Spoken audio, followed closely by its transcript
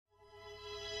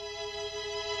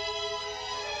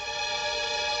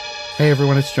Hey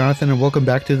everyone, it's Jonathan and welcome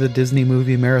back to the Disney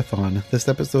Movie Marathon. This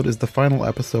episode is the final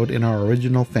episode in our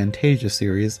original Fantasia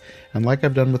series, and like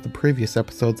I've done with the previous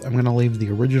episodes, I'm going to leave the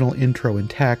original intro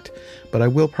intact, but I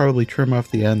will probably trim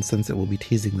off the end since it will be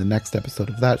teasing the next episode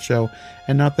of that show,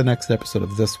 and not the next episode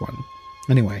of this one.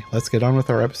 Anyway, let's get on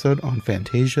with our episode on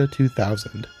Fantasia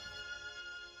 2000.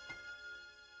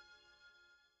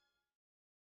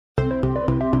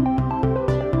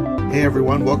 Hey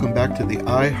everyone, welcome back to the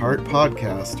I Heart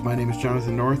Podcast. My name is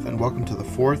Jonathan North, and welcome to the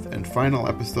fourth and final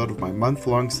episode of my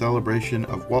month-long celebration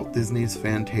of Walt Disney's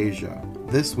Fantasia.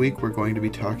 This week we're going to be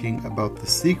talking about the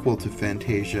sequel to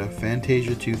Fantasia,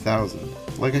 Fantasia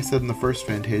 2000. Like I said in the first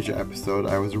Fantasia episode,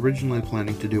 I was originally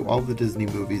planning to do all the Disney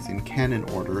movies in canon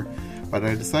order, but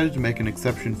I decided to make an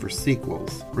exception for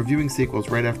sequels. Reviewing sequels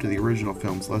right after the original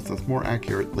films lets us more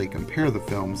accurately compare the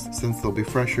films since they'll be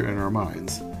fresher in our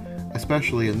minds.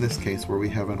 Especially in this case where we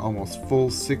have an almost full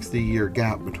 60-year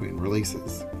gap between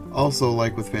releases. Also,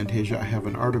 like with Fantasia, I have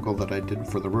an article that I did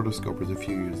for the Rotoscopers a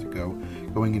few years ago,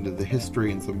 going into the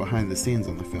history and some behind the scenes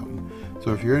on the film.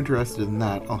 So if you're interested in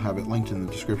that, I'll have it linked in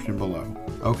the description below.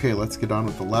 Okay, let's get on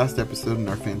with the last episode in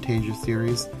our Fantasia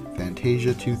series,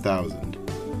 Fantasia 2000.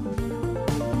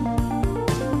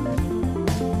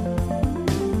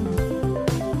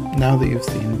 Now that you've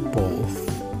seen both,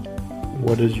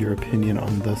 what is your opinion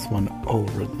on this one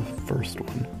over the first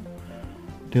one?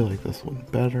 Do you like this one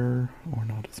better or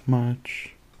not as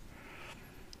much?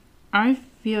 I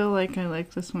feel like I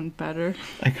like this one better.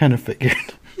 I kind of figured.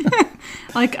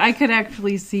 Like, I could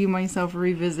actually see myself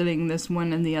revisiting this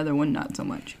one and the other one not so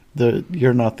much.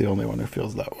 You're not the only one who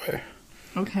feels that way.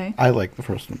 Okay. I like the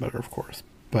first one better, of course.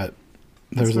 But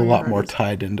there's a lot more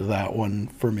tied into that one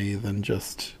for me than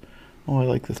just, I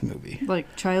like this movie.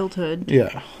 Like childhood.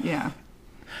 Yeah. Yeah.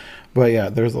 But yeah,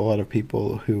 there's a lot of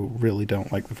people who really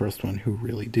don't like the first one who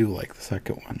really do like the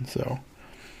second one, so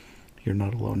you're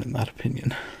not alone in that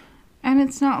opinion. And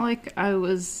it's not like I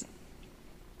was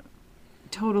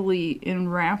totally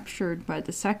enraptured by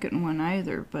the second one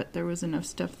either, but there was enough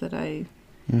stuff that I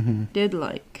did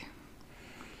like.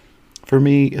 For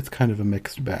me, it's kind of a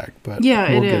mixed bag, but yeah,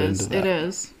 we'll it get is. into that. It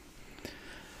is.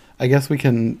 I guess we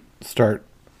can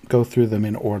go through them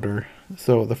in order.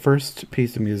 So the first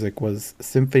piece of music was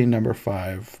Symphony No.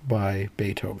 5 by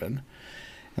Beethoven.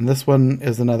 And this one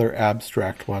is another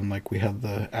abstract one, like we had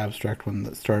the abstract one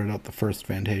that started out the first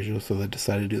Fantasia, so they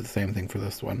decided to do the same thing for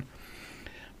this one.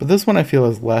 But this one I feel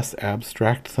is less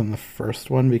abstract than the first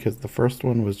one, because the first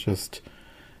one was just,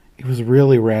 it was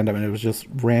really random, and it was just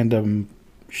random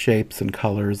shapes and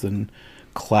colors and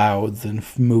clouds and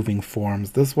moving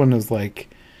forms. This one is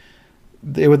like,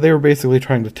 they were basically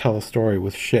trying to tell a story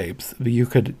with shapes. You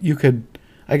could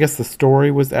I guess the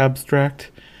story was abstract,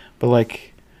 but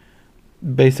like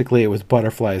basically it was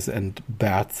butterflies and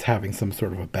bats having some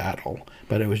sort of a battle,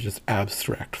 but it was just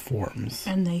abstract forms.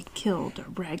 And they killed a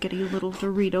raggedy little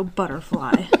Dorito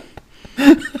butterfly.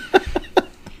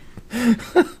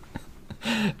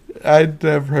 I'd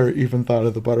never even thought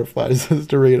of the butterflies as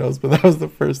Doritos, but that was the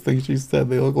first thing she said.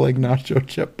 They look like nacho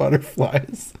chip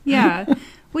butterflies. Yeah.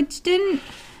 Which didn't...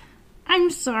 I'm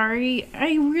sorry.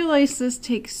 I realize this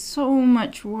takes so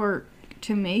much work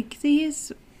to make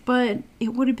these, but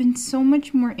it would have been so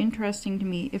much more interesting to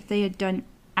me if they had done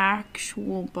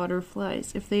actual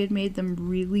butterflies, if they had made them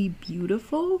really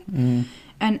beautiful,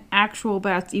 and actual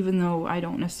bats, even though I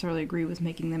don't necessarily agree with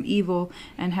making them evil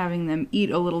and having them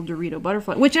eat a little Dorito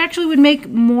butterfly, which actually would make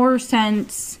more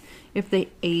sense if they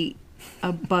ate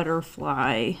a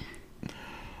butterfly.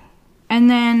 And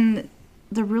then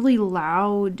the really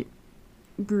loud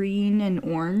green and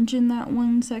orange in that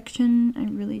one section, I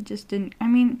really just didn't... I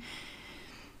mean,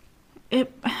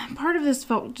 part of this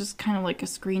felt just kind of like a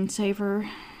screensaver,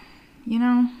 you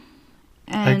know?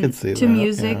 And I could see to that,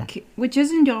 music, yeah. Which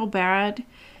isn't all bad,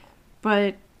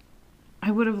 but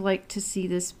I would have liked to see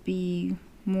this be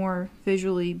more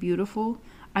visually beautiful.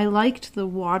 I liked the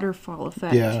waterfall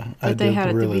effect that they had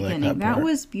at the beginning. That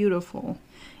was beautiful.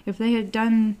 If they had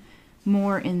done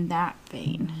more in that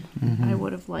vein, I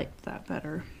would have liked that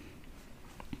better.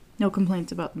 No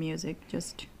complaints about the music,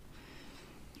 just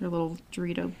your little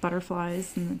Dorito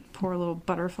butterflies and the poor little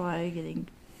butterfly getting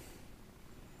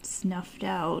snuffed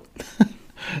out.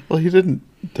 Well, he didn't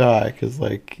die, because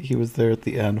like he was there at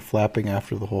the end flapping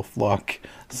after the whole flock.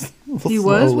 He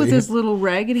was with his little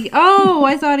raggedy... Oh,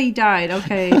 I thought he died.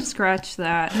 Okay, scratch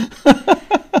that.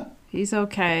 He's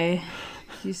okay.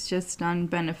 He's just on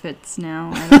benefits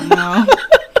now. I don't know.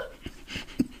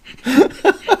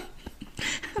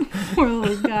 Poor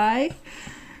little guy.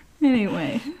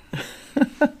 Anyway.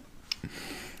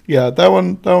 Yeah, that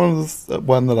one was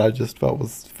one that I just felt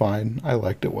was fine. I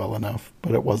liked it well enough,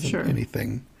 but it wasn't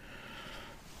anything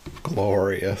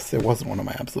glorious. It wasn't one of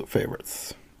my absolute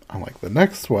favorites. Unlike the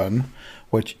next one,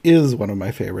 which is one of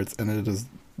my favorites, and it is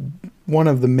one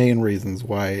of the main reasons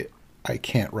why I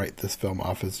can't write this film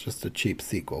off as just a cheap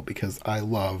sequel, because I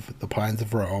love The Pines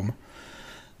of Rome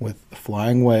with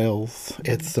flying whales.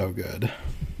 It's so good.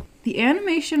 The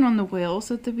animation on the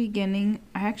whales at the beginning,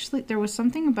 there was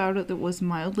something about it that was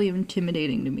mildly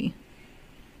intimidating to me.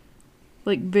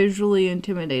 Like, visually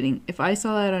intimidating. If I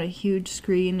saw that on a huge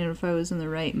screen and if I was in the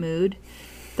right mood,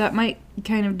 that might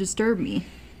kind of disturb me.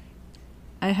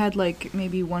 I had, like,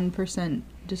 maybe 1%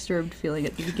 disturbed feeling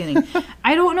at the beginning.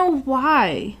 I don't know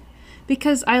why.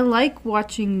 Because I like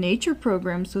watching nature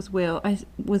programs with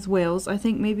whales. I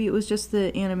think maybe it was just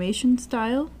the animation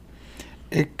style.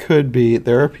 It could be.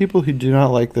 There are people who do not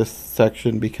like this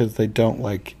section because they don't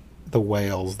like the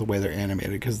whales, the way they're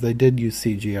animated, because they did use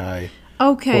CGI.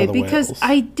 Okay, for the because whales.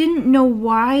 I didn't know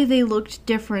why they looked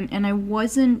different, and I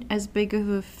wasn't as big of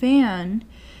a fan.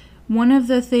 One of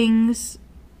the things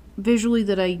visually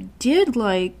that I did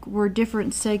like were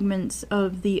different segments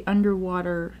of the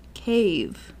underwater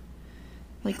cave.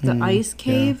 Like the ice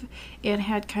cave. Yeah. It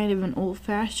had kind of an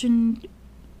old-fashioned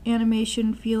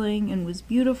animation feeling and was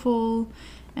beautiful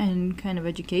and kind of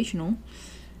educational.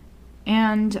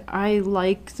 And I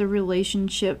like the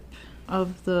relationship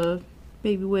of the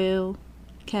baby whale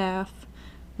calf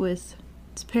with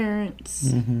its parents.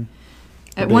 Mm-hmm.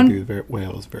 The baby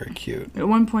whale is very cute. At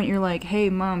one point you're like, hey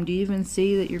Mom, do you even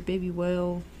see that your baby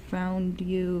whale found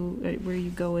you? Where are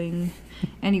you going?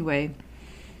 Anyway,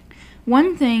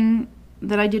 one thing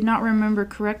that I did not remember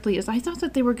correctly is I thought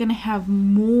that they were going to have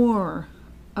more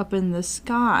up in the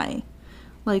sky,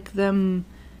 like them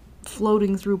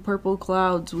floating through purple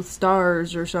clouds with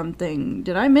stars or something.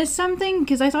 Did I miss something?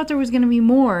 Because I thought there was going to be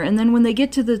more. And then when they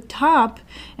get to the top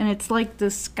and it's like the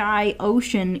sky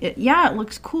ocean, it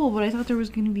looks cool, but I thought there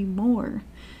was going to be more.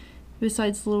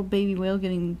 Besides the little baby whale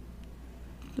getting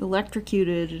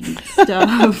electrocuted and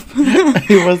stuff.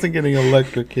 He wasn't getting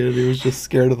electrocuted. He was just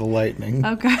scared of the lightning.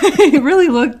 Okay.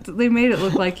 They made it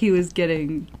look like he was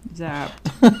getting zapped.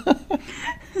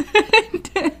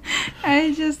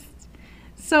 I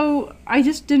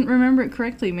just didn't remember it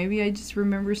correctly. Maybe I just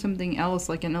remember something else,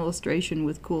 like an illustration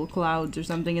with cool clouds or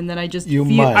something, and then I just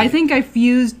I think I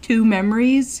fused two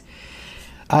memories.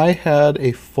 I had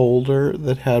a folder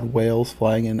that had whales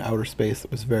flying in outer space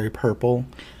that was very purple.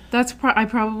 I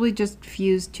probably just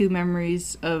fused two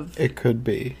memories of... It could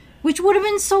be. Which would have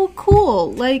been so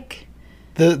cool, like...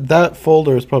 That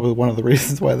folder is probably one of the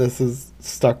reasons why this is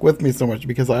stuck with me so much,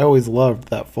 because I always loved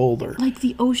that folder. Like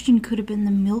the ocean could have been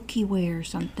the Milky Way or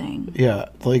something. Yeah,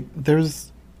 like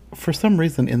there's... For some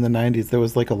reason in the 90s, there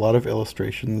was like a lot of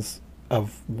illustrations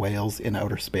of whales in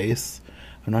outer space.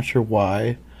 I'm not sure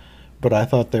why, but I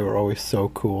thought they were always so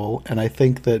cool. And I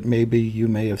think that maybe you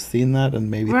may have seen that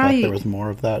and maybe thought there was more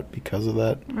of that because of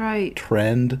that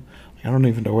trend. I don't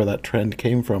even know where that trend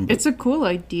came from. But... It's a cool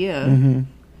idea. Mm-hmm.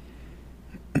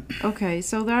 Okay,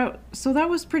 so that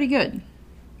was pretty good.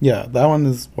 Yeah, that one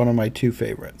is one of my two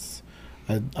favorites.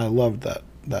 I loved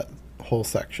that whole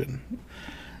section.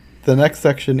 The next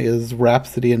section is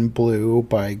Rhapsody in Blue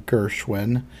by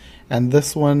Gershwin, and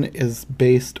this one is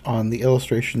based on the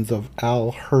illustrations of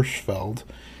Al Hirschfeld,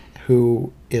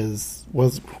 who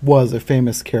was a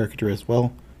famous caricaturist.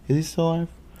 Well, is he still alive?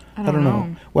 I don't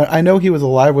know. Well, I know he was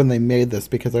alive when they made this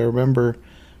because I remember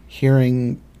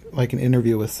hearing like an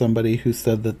interview with somebody who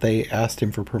said that they asked him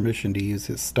for permission to use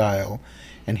his style,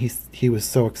 and he was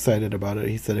so excited about it.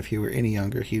 He said if he were any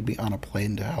younger, he'd be on a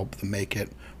plane to help them make it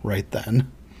right then.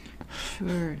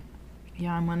 Sure.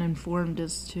 Yeah, I'm uninformed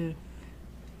as to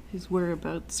his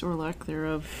whereabouts or lack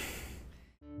thereof.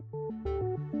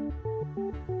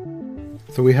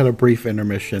 So we had a brief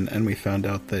intermission, and we found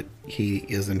out that he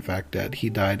is in fact dead. He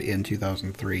died in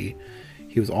 2003.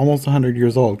 He was almost 100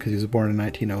 years old because he was born in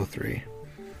 1903.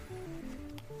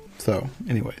 So,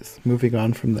 anyways, moving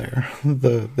on from there.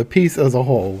 The piece as a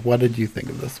whole, what did you think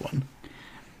of this one?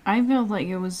 I felt like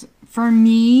it was, for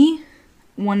me,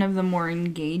 one of the more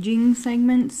engaging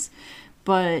segments,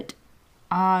 but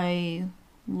I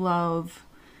love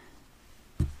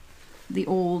the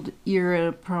old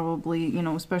era, probably,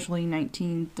 especially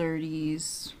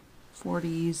 1930s,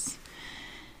 40s.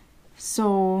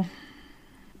 So,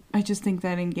 I just think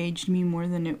that engaged me more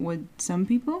than it would some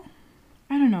people.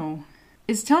 I don't know.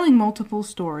 It's telling multiple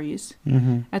stories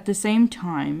at the same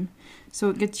time, so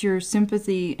it gets your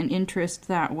sympathy and interest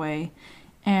that way,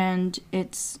 and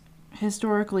it's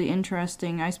historically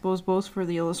interesting, I suppose, both for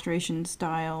the illustration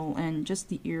style and just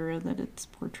the era that it's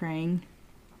portraying.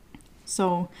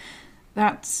 So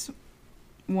that's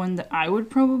one that I would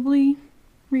probably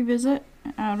revisit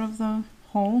out of the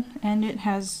whole. And it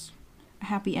has a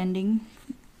happy ending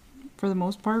for the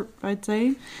most part, I'd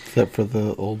say. Except for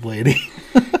the old lady.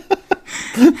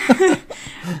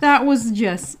 That was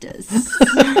justice.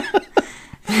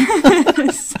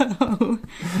 So,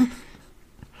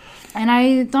 and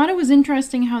I thought it was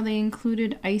interesting how they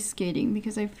included ice skating,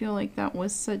 because I feel like that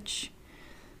was such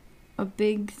a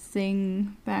big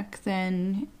thing back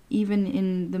then, even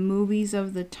in the movies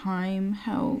of the time,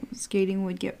 how skating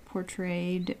would get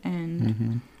portrayed,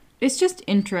 and it's just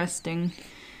interesting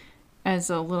as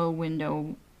a little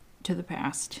window to the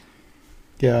past.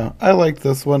 Yeah, I like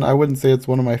this one. I wouldn't say it's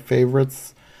one of my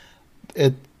favorites.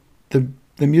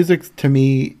 The music to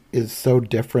me is so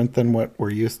different than what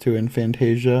we're used to in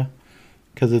Fantasia,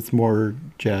 because it's more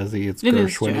jazzy. It's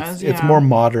Gershwin. It's more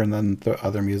modern than the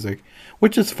other music,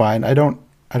 which is fine. I don't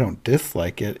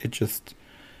dislike it.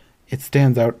 It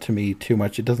stands out to me too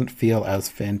much. It doesn't feel as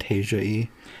Fantasia-y,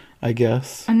 I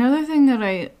guess. Another thing that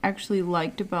I actually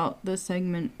liked about this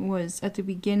segment was at the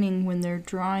beginning when they're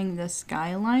drawing the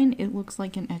skyline, it looks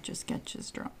like an Etch-a-Sketch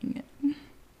is drawing it.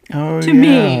 Oh, to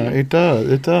me. It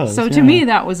does. So to me,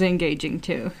 that was engaging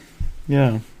too.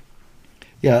 Yeah.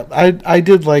 Yeah, I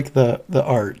did like the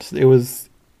art. It was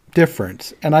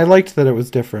different, and I liked that it was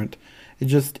different. It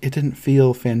didn't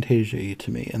feel Fantasia-y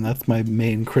to me, and that's my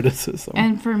main criticism.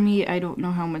 And for me, I don't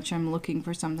know how much I'm looking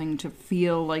for something to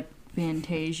feel like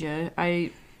Fantasia.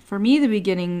 For me, the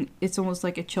beginning, it's almost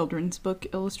like a children's book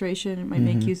illustration. It might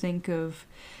make you think of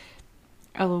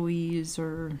Eloise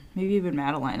or maybe even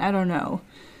Madeline. I don't know.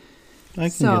 I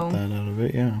can get that out of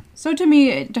it, yeah. So to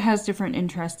me, it has different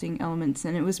interesting elements,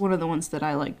 and it was one of the ones that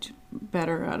I liked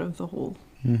better out of the whole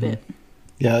bit.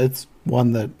 Yeah, it's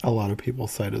one that a lot of people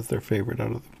cite as their favorite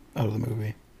out of the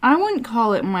movie. I wouldn't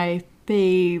call it my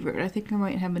favorite. I think I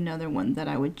might have another one that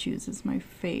I would choose as my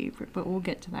favorite, but we'll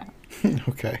get to that.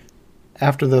 Okay.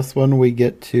 After this one, we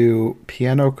get to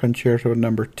Piano Concerto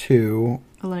No. 2.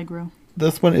 Allegro.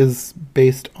 This one is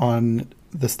based on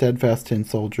The Steadfast Tin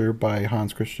Soldier by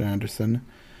Hans Christian Andersen.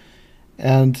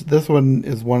 And this one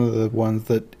is one of the ones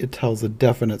that it tells a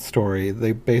definite story.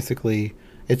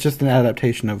 It's just an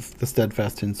adaptation of The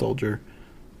Steadfast Tin Soldier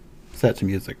set to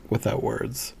music without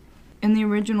words. In the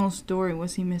original story,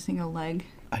 was he missing a leg?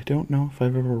 I don't know if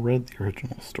I've ever read the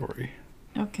original story.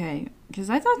 Okay, because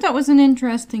I thought that was an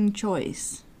interesting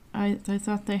choice. I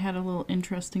thought they had a little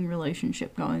interesting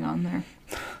relationship going on there.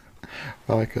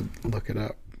 Well, I could look it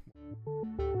up.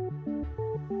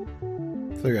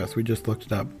 So yes, we just looked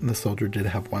it up. The soldier did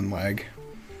have one leg.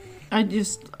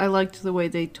 I liked the way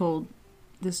they told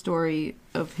the story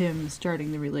of him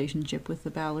starting the relationship with the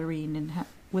ballerina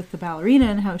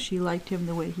and how she liked him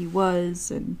the way he was,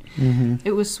 and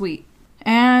it was sweet.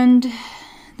 And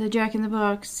the Jack in the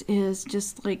Box is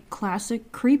just like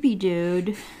classic creepy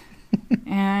dude,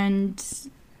 and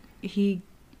he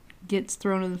gets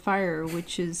thrown in the fire,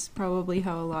 which is probably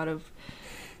how a lot of...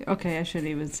 Okay, I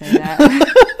shouldn't even say that.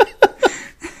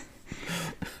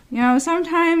 You know,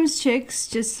 sometimes chicks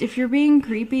just, if you're being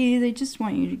creepy, they just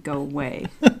want you to go away.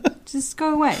 Just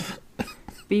go away.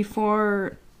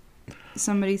 Before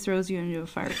somebody throws you into a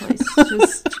fireplace.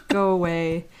 Just go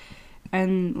away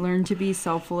and learn to be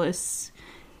selfless,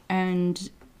 and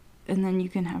then you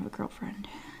can have a girlfriend.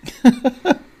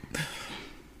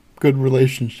 Good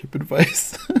relationship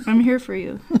advice. I'm here for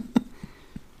you.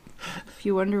 If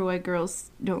you wonder why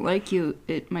girls don't like you,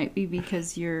 it might be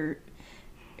because you're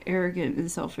arrogant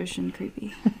and selfish and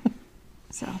creepy.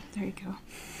 So there you go.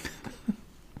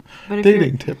 But if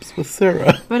dating tips with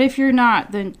Sarah. But if you're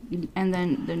not,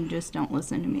 then just don't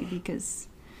listen to me, because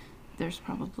there's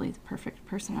probably the perfect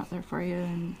person out there for you,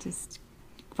 and just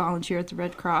volunteer at the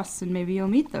Red Cross and maybe you'll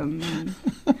meet them, and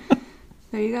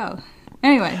there you go.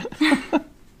 Anyway,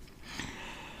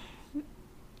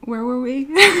 where were we?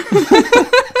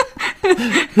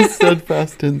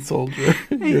 Steadfast Tin Soldier.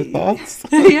 Your thoughts?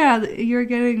 Yeah, you're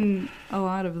getting a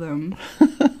lot of them.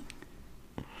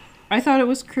 I thought it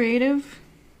was creative,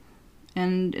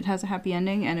 and it has a happy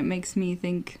ending, and it makes me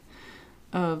think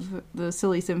of the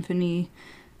Silly Symphony,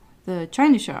 The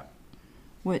China Shop,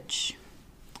 which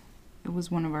it was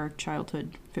one of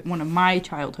my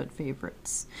childhood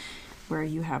favorites, where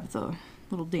you have the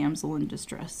little damsel in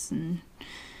distress and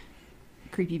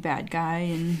creepy bad guy,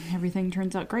 and everything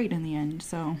turns out great in the end.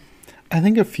 So I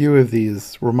think a few of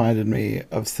these reminded me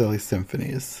of Silly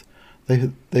Symphonies.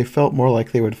 They felt more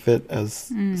like they would fit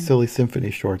as Silly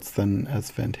Symphony shorts than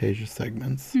as Fantasia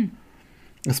segments.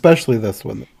 Especially this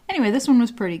one. Anyway, this one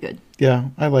was pretty good. Yeah,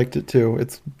 I liked it too.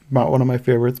 It's not one of my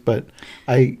favorites, but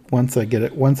once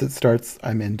it starts,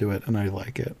 I'm into it and I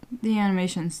like it. The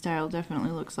animation style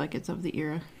definitely looks like it's of the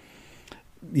era.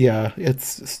 Yeah,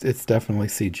 it's definitely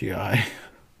CGI.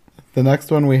 The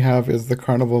next one we have is the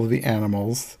Carnival of the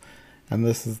Animals, and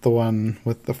this is the one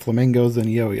with the flamingos and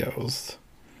yo-yos.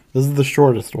 This is the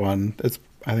shortest one.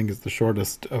 I think it's the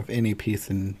shortest of any piece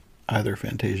in either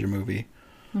Fantasia movie.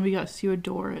 Let me guess, you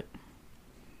adore it.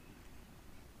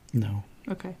 No.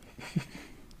 Okay.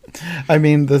 I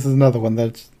mean, this is another one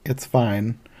it's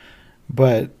fine,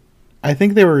 but I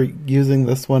think they were using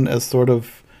this one as sort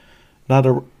of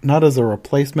not as a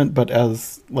replacement, but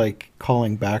as like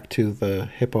calling back to the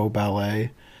hippo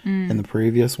ballet in the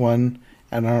previous one,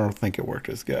 and I don't think it worked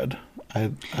as good.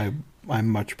 I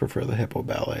much prefer the hippo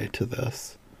ballet to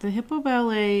this. The hippo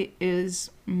ballet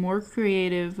is more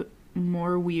creative,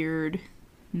 more weird,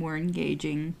 more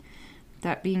engaging.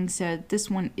 That being said,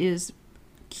 this one is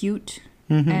cute,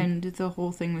 and the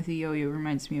whole thing with the yo-yo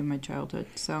reminds me of my childhood.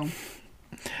 So,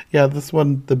 yeah, this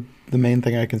one, the main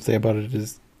thing I can say about it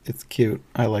is it's cute.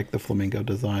 I like the flamingo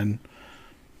design.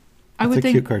 It's a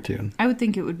cute cartoon. I would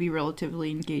think it would be relatively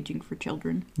engaging for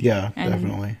children. Yeah,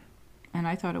 definitely. And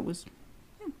I thought it was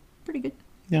pretty good.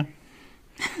 Yeah.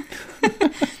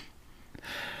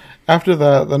 After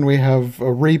that, then we have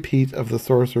a repeat of The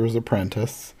Sorcerer's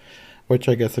Apprentice, which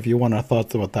I guess if you want our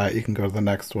thoughts about that, you can go to the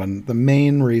next one. The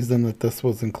main reason that this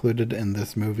was included in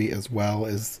this movie as well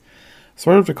is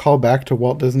sort of to call back to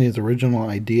Walt Disney's original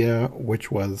idea,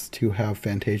 which was to have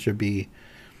Fantasia be,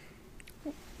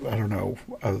 I don't know,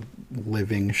 a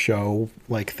living show.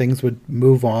 Like, things would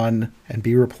move on and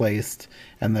be replaced,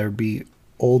 and there'd be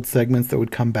old segments that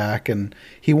would come back, and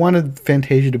he wanted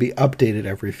Fantasia to be updated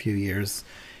every few years.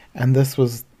 And this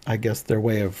was, I guess, their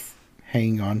way of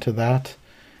hanging on to that.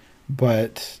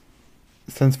 But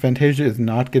since Fantasia is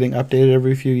not getting updated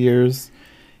every few years,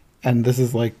 and this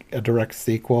is like a direct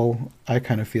sequel, I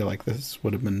kind of feel like this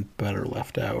would have been better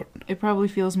left out. It probably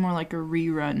feels more like a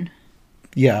rerun.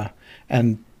 Yeah,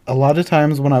 and a lot of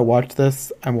times when I watch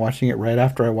this, I'm watching it right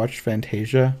after I watched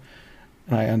Fantasia,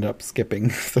 and I end up skipping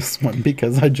this one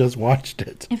because I just watched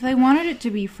it. If they wanted it to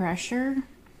be fresher,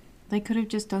 they could have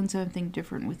just done something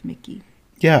different with Mickey.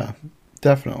 Yeah,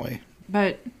 definitely.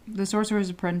 But The Sorcerer's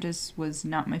Apprentice was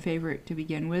not my favorite to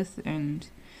begin with, and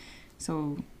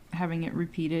so having it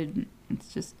repeated,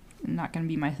 it's just not going to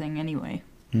be my thing anyway.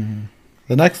 Mm-hmm.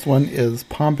 The next one is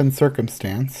Pomp and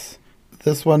Circumstance.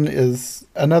 This one is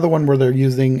another one where they're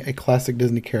using a classic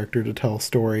Disney character to tell a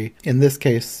story. In this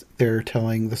case, they're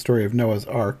telling the story of Noah's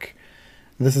Ark.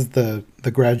 This is the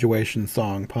graduation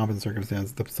song, Pomp and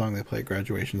Circumstance, the song they play at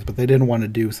graduations, but they didn't want to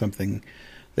do something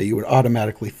that you would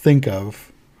automatically think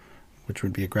of, which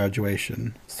would be a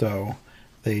graduation. So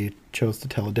they chose to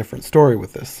tell a different story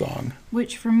with this song.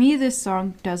 Which, for me, this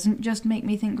song doesn't just make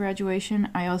me think graduation.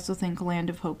 I also think Land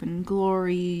of Hope and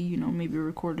Glory, maybe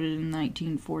recorded in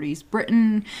 1940s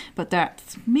Britain, but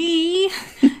that's me.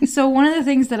 So one of the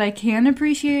things that I can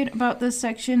appreciate about this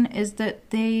section is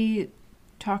that they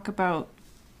talk about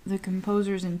the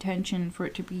composer's intention for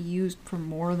it to be used for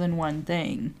more than one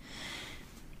thing.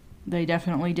 They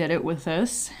definitely did it with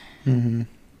this. Mm-hmm.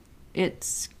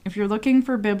 If you're looking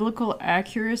for biblical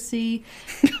accuracy,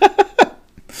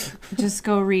 just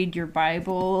go read your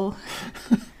Bible.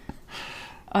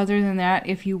 Other than that,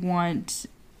 if you want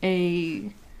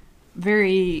a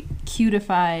very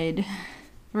cutified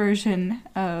version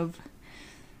of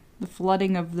the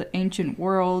flooding of the ancient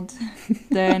world,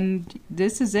 then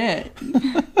this is it.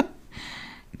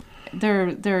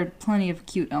 There are plenty of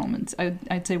cute elements.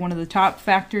 I'd say one of the top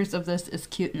factors of this is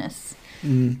cuteness.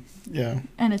 Yeah.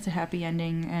 And it's a happy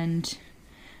ending. And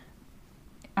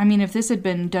I mean, if this had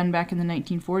been done back in the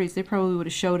 1940s, they probably would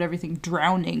have showed everything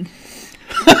drowning.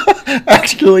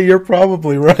 Actually, you're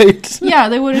probably right. Yeah,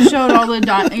 they would have showed all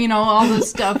the all the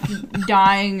stuff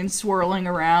dying and swirling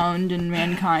around and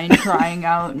mankind crying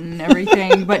out and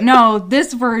everything. But no,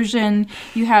 this version,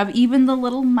 you have even the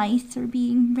little mice are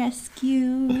being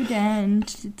rescued, and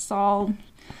it's all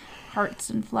hearts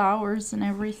and flowers and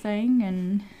everything,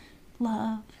 and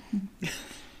love, and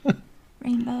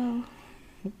rainbow.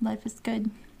 Life is good.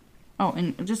 Oh,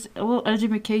 and just a little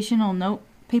educational note,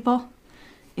 people.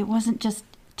 It wasn't just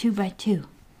 2 by 2.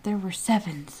 There were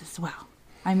 7s as well.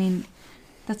 I mean,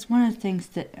 that's one of the things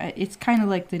that it's kind of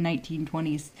like the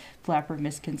 1920s flapper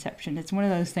misconception. It's one of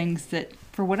those things that,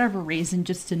 for whatever reason,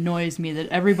 just annoys me that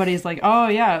everybody's like, oh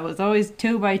yeah, it was always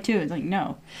 2 by 2. It's like,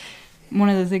 no. One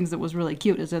of the things that was really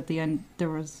cute is at the end there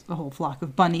was a whole flock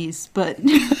of bunnies, but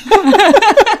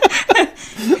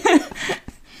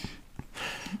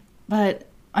but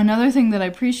Another thing that I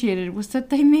appreciated was that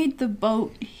they made the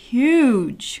boat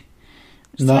huge.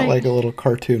 It's Not like a little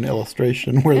cartoon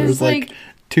illustration where there's like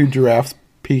two giraffes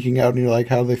peeking out and you're like,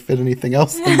 how do they fit anything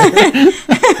else in there?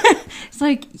 It's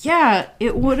like, yeah,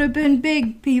 it would have been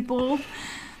big, people.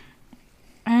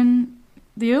 And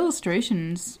the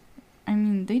illustrations, I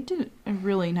mean, they did a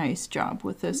really nice job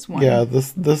with this one. Yeah,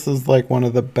 this is like one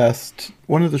of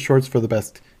the shorts for the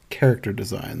best character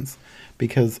designs,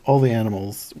 because all the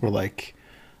animals were like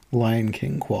Lion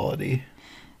King quality.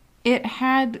 It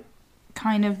had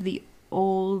kind of the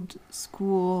old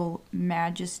school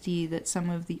majesty that some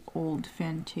of the old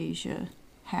Fantasia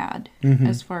had,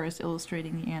 as far as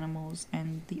illustrating the animals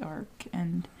and the arc.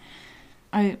 And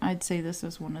I'd say this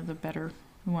is one of the better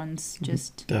ones.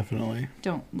 Just definitely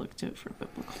don't look to it for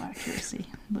biblical accuracy.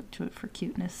 Look to it for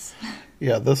cuteness.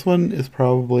 Yeah, this one is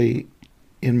probably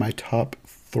in my top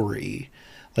 3.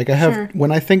 Like I have,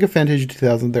 when I think of Fantasia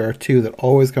 2000, there are 2 that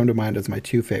always come to mind as my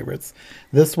 2 favorites.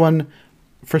 This one,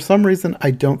 for some reason,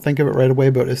 I don't think of it right away,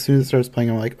 but as soon as it starts playing,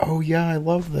 I'm like, oh yeah, I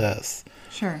love this.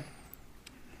 Sure.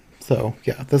 So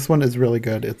yeah, this one is really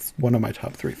good. It's one of my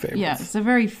top 3 favorites. Yeah, it's a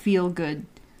very feel-good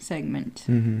segment.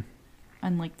 Mm-hmm.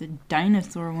 Unlike the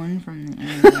dinosaur one from the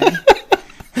anime.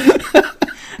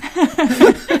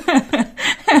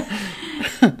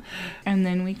 And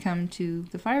then we come to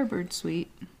the Firebird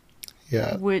Suite.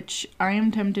 Yeah. Which I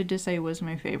am tempted to say was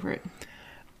my favorite.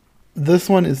 This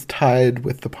one is tied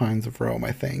with the Pines of Rome,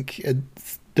 I think.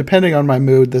 It's, depending on my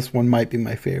mood, this one might be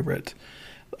my favorite.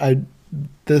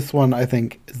 This one, I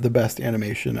think, is the best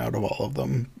animation out of all of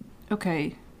them.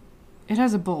 Okay. It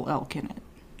has a bull elk in it.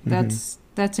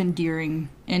 That's endearing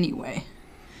anyway.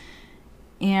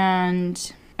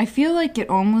 And I feel like it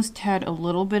almost had a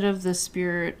little bit of the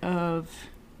spirit of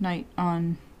Night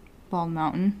on Bald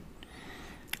Mountain.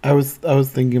 I was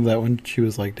thinking of that when she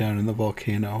was like down in the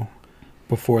volcano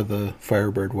before the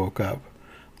Firebird woke up.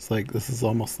 It's like, this is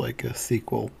almost like a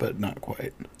sequel, but not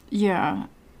quite. Yeah.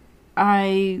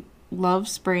 I love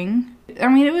Spring. I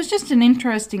mean, it was just an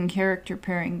interesting character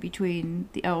pairing between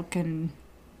the elk and...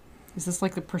 Is this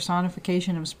like the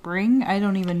personification of spring? I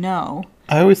don't even know.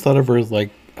 I always thought of her as like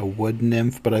a wood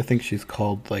nymph, but I think she's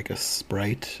called like a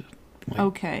sprite. Like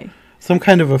okay. Some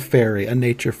kind of a fairy, a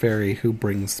nature fairy who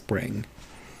brings spring.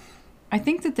 I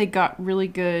think that they got really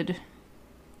good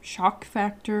shock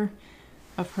factor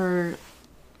of her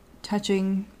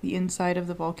touching the inside of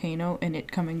the volcano and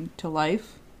it coming to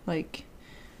life. Like,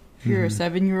 if you're a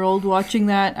 7-year-old watching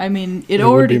that, I mean, it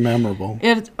already would be memorable.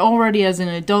 It already, as an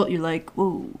adult, you're like,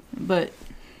 whoa, but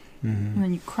and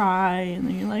then you cry, and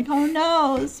then you're like, oh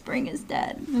no, spring is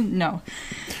dead. No,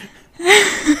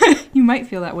 you might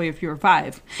feel that way if you were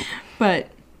 5, but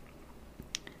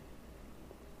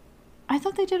I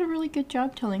thought they did a really good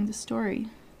job telling the story.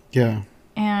 Yeah,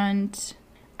 and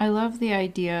I love the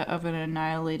idea of an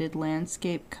annihilated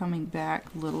landscape coming back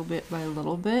little bit by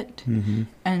little bit.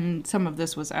 And some of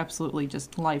this was absolutely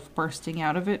just life bursting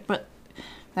out of it. But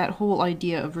that whole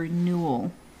idea of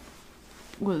renewal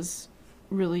was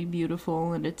really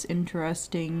beautiful, and it's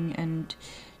interesting. And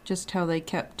just how they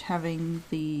kept having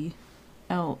the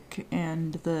elk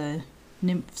and the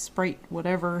nymph sprite,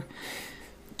 whatever,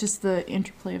 just the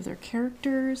interplay of their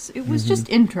characters. It was just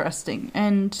interesting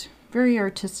and very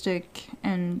artistic,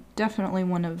 and definitely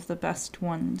one of the best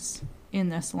ones in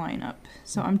this lineup.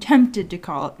 So I'm tempted to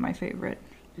call it my favorite.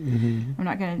 I'm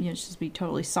not going to just be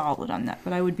totally solid on that,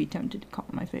 but I would be tempted to call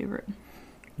it my favorite.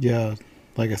 Yeah,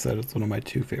 like I said, it's one of my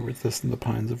 2 favorites, this and the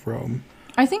Pines of Rome.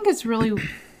 I think it's really,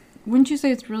 wouldn't you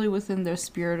say it's really within the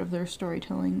spirit of their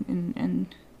storytelling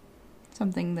and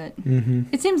something that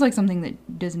it seems like something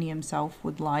that Disney himself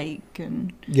would like.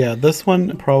 And yeah, this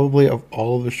one probably of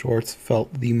all of the shorts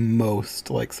felt the most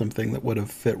like something that would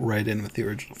have fit right in with the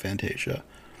original Fantasia.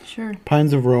 Sure.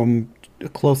 Pines of Rome, a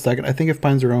close second. I think if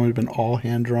Pines of Rome had been all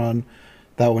hand drawn,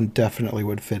 that one definitely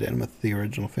would fit in with the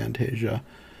original Fantasia.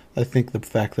 I think the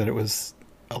fact that it was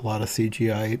a lot of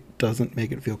CGI doesn't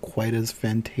make it feel quite as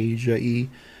Fantasia-y,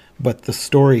 but the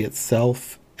story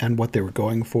itself and what they were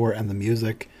going for and the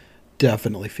music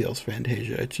definitely feels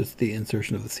Fantasia. It's just the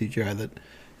insertion of the CGI that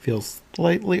feels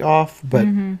slightly off, but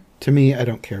to me, I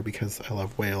don't care because I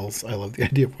love whales. I love the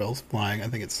idea of whales flying. I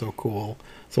think it's so cool.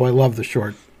 So I love the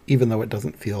short, even though it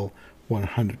doesn't feel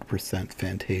 100%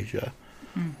 Fantasia.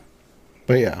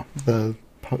 But yeah, the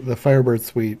Firebird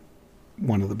Suite,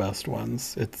 one of the best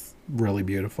ones. It's really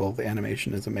beautiful. The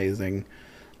animation is amazing.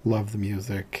 Love the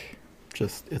music.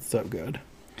 Just, it's so good.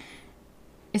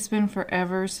 It's been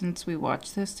forever since we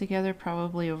watched this together,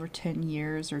 probably over 10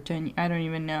 years or 10, I don't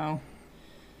even know.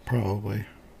 Probably.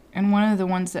 And one of the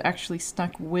ones that actually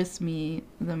stuck with me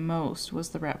the most was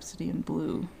the Rhapsody in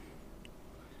Blue.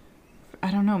 I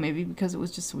don't know, maybe because it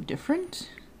was just so different?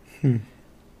 I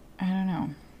don't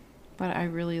know. But I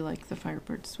really like the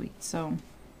Firebird Suite, so...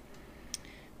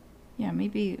 yeah,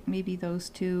 maybe those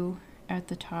two at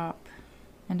the top.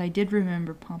 And I did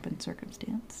remember Pomp and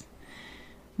Circumstance.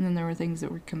 And then there were things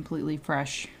that were completely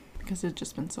fresh, because it had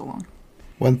just been so long.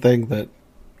 One thing that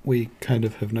we kind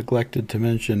of have neglected to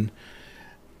mention...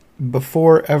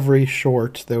 before every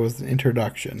short, there was an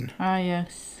introduction. Ah,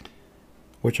 yes.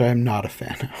 Which I am not a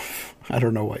fan of. I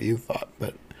don't know what you thought,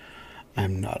 but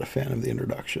I'm not a fan of the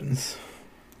introductions.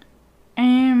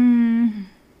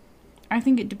 I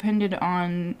think it depended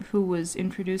on who was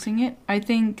introducing it. I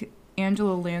think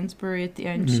Angela Lansbury at the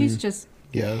end, she's just...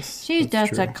 yes, she's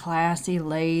just true. a classy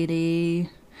lady.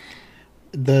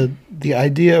 The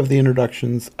idea of the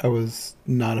introductions I was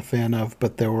not a fan of,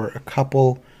 but there were a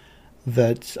couple...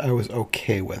 that I was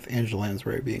okay with, Angela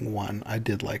Lansbury being one. I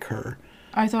did like her.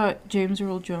 I thought James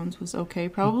Earl Jones was okay.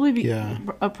 Probably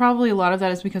probably a lot of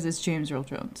that is because it's James Earl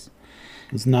Jones.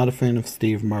 I was not a fan of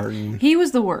Steve Martin. He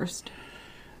was the worst.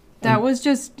 That was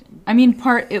just... I mean,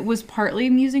 it was partly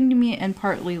amusing to me and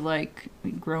partly, like,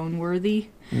 groan-worthy.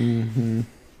 Mm-hmm.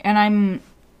 And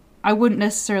I wouldn't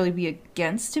necessarily be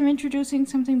against him introducing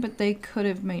something, but they could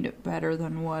have made it better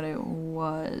than what it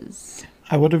was.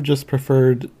 I would have just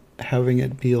preferred... having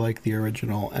it be like the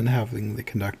original and having the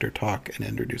conductor talk and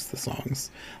introduce the songs.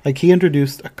 Like, he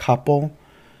introduced a couple,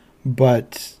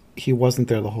 but he wasn't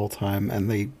there the whole time, and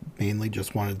they mainly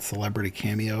just wanted celebrity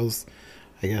cameos,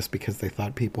 I guess because they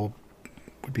thought people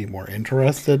would be more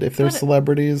interested if they're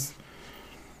celebrities.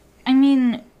 I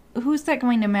mean, who's that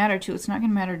going to matter to? It's not going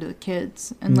to matter to the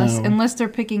kids unless they're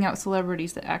picking out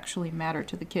celebrities that actually matter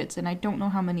to the kids, and I don't know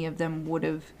how many of them would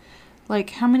have...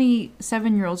 like, how many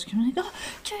 7-year-olds can be like, oh,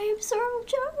 James Earl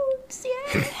Jones,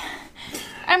 yeah.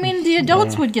 I mean, the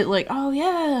adults would get like, oh,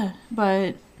 yeah.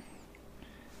 But,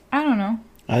 I don't know.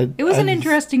 It was an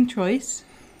interesting choice.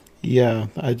 Yeah,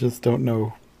 I just don't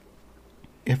know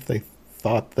if they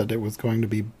thought that it was going to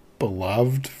be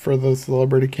beloved for the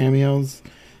celebrity cameos.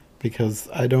 Because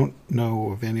I don't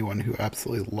know of anyone who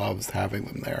absolutely loves having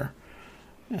them there.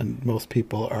 And most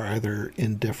people are either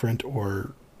indifferent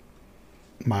or...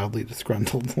 mildly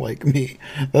disgruntled like me.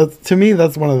 To me,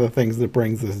 that's one of the things that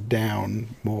brings us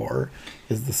down more,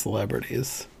 is the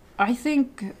celebrities. I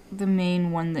think the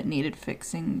main one that needed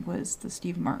fixing was the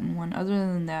Steve Martin one. Other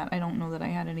than that, I don't know that I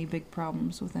had any big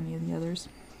problems with any of the others.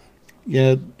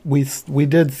 Yeah, we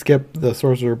did skip the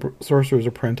Sorcerer's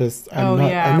Apprentice.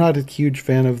 I'm not a huge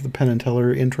fan of the Penn and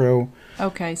Teller intro.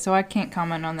 Okay, so I can't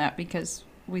comment on that because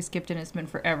we skipped it and it's been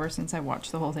forever since I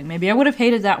watched the whole thing. Maybe I would have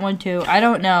hated that one too. I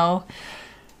don't know.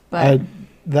 But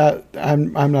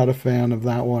I'm not a fan of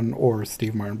that one or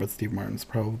Steve Martin, but Steve Martin's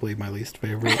probably my least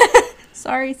favorite.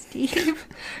 Sorry, Steve.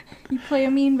 You play a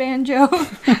mean banjo.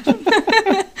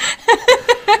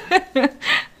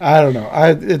 I don't know.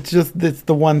 It's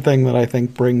the one thing that I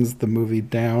think brings the movie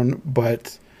down,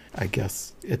 but I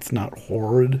guess it's not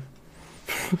horrid.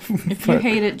 If you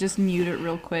hate it, just mute it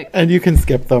real quick. And you can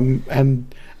skip them.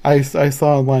 And I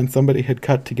saw online somebody had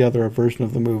cut together a version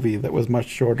of the movie that was much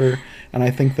shorter, and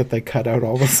I think that they cut out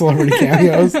all the celebrity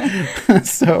cameos.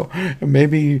 So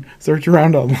maybe search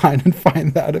around online and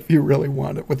find that if you really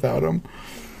want it without them.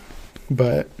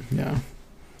 But yeah,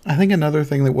 I think another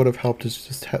thing that would have helped is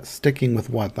just sticking with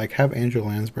one. Like, have Angela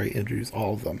Lansbury introduce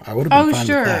all of them. I would have been fine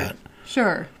with that.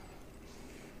 Sure.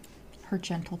 Her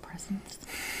gentle presence.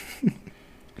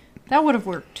 That would have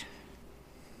worked.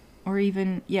 Or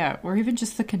even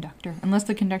just the conductor. Unless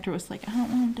the conductor was like, I don't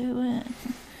want to do it.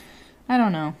 I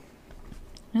don't know.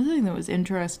 Another thing that was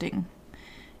interesting,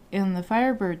 in the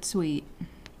Firebird Suite,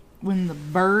 when the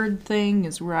bird thing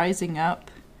is rising up,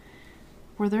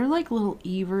 were there like little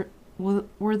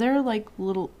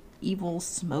evil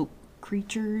smoke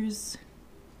creatures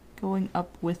going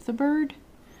up with the bird?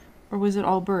 Or was it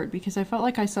all bird? Because I felt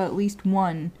like I saw at least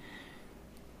one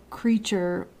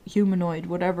creature, humanoid,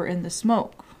 whatever, in the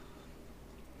smoke.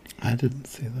 I didn't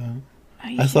see that.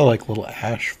 I saw like little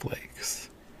ash flakes.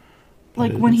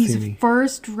 Like when he's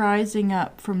first rising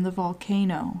up from the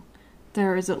volcano,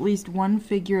 there is at least one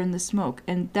figure in the smoke.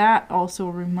 And that also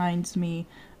reminds me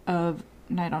of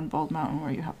Night on Bald Mountain,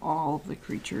 where you have all of the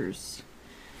creatures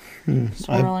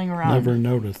swirling around. Never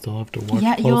noticed. I'll have to watch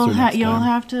closer you'll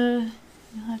have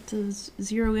to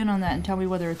zero in on that and tell me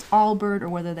whether it's all bird or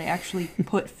whether they actually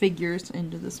put figures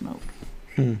into the smoke.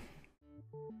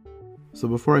 So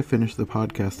before I finished the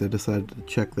podcast, I decided to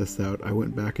check this out. I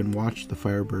went back and watched the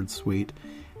Firebird Suite,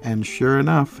 and sure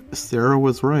enough, Sarah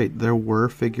was right. There were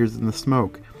figures in the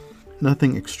smoke.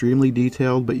 nothing extremely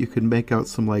detailed, but you could make out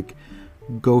some, like,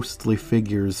 ghostly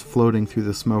figures floating through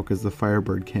the smoke as the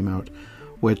Firebird came out,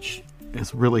 which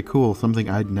is really cool, something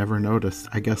I'd never noticed.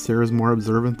 I guess Sarah's more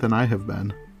observant than I have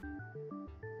been.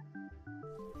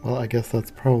 Well, I guess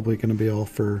that's probably going to be all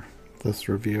for this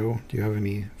review. Do you have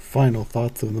any final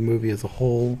thoughts of the movie as a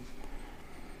whole?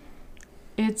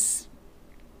 It's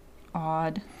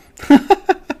odd.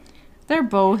 They're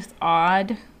both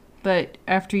odd, but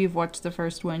after you've watched the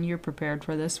first one, you're prepared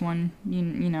for this one, you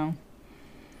know.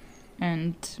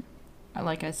 And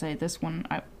like I say, this one,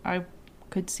 I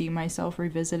could see myself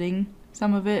revisiting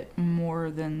some of it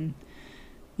more than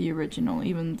the original.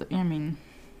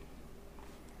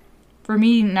 For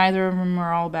me, neither of them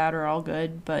are all bad or all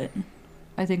good, but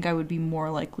I think I would be more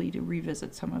likely to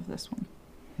revisit some of this one.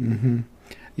 Mm-hmm.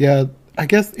 Yeah, I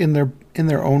guess in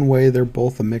their own way, they're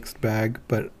both a mixed bag,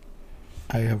 but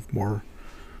I have more,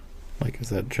 like I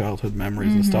said, childhood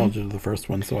memories, nostalgia to the first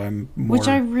one, so I'm more... Which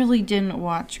I really didn't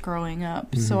watch growing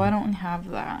up, so I don't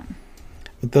have that.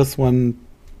 But this one,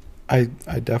 I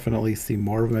definitely see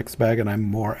more of a mixed bag, and I'm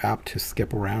more apt to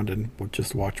skip around and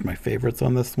just watch my favorites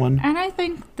on this one. And I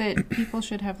think that people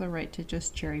should have the right to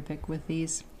just cherry pick with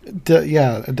these.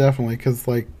 Yeah, definitely, because,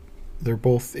 like, they're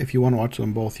both, if you want to watch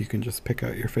them both, you can just pick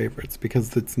out your favorites,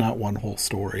 because it's not one whole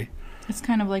story. It's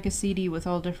kind of like a CD with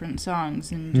all different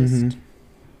songs, and just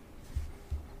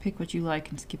pick what you like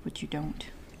and skip what you don't.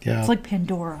 Yeah. It's like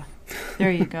Pandora.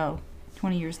 There you go.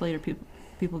 20 years later,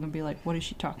 people can be like, what is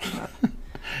she talking about?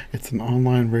 It's an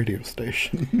online radio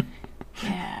station.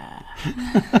 Yeah.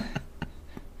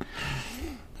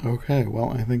 Okay, well,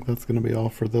 I think that's going to be all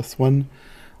for this one.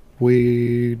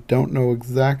 We don't know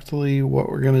exactly what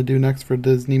we're going to do next for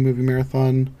Disney Movie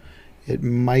Marathon. It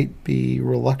might be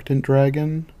Reluctant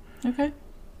Dragon. Okay.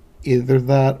 Either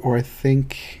that, or I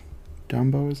think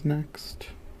Dumbo is next.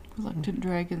 Reluctant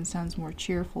Dragon sounds more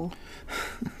cheerful.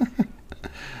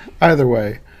 Either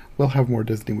way, we'll have more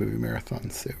Disney Movie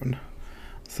Marathon soon.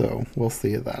 So, we'll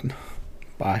see you then.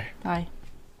 Bye. Bye.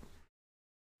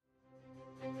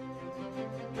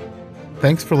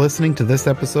 Thanks for listening to this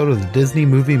episode of the Disney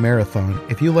Movie Marathon.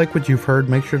 If you like what you've heard,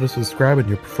 make sure to subscribe on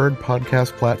your preferred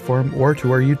podcast platform or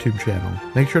to our YouTube channel.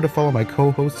 Make sure to follow my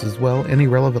co-hosts as well. Any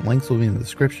relevant links will be in the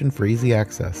description for easy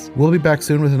access. We'll be back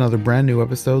soon with another brand new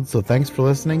episode, so thanks for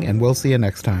listening, and we'll see you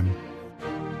next time.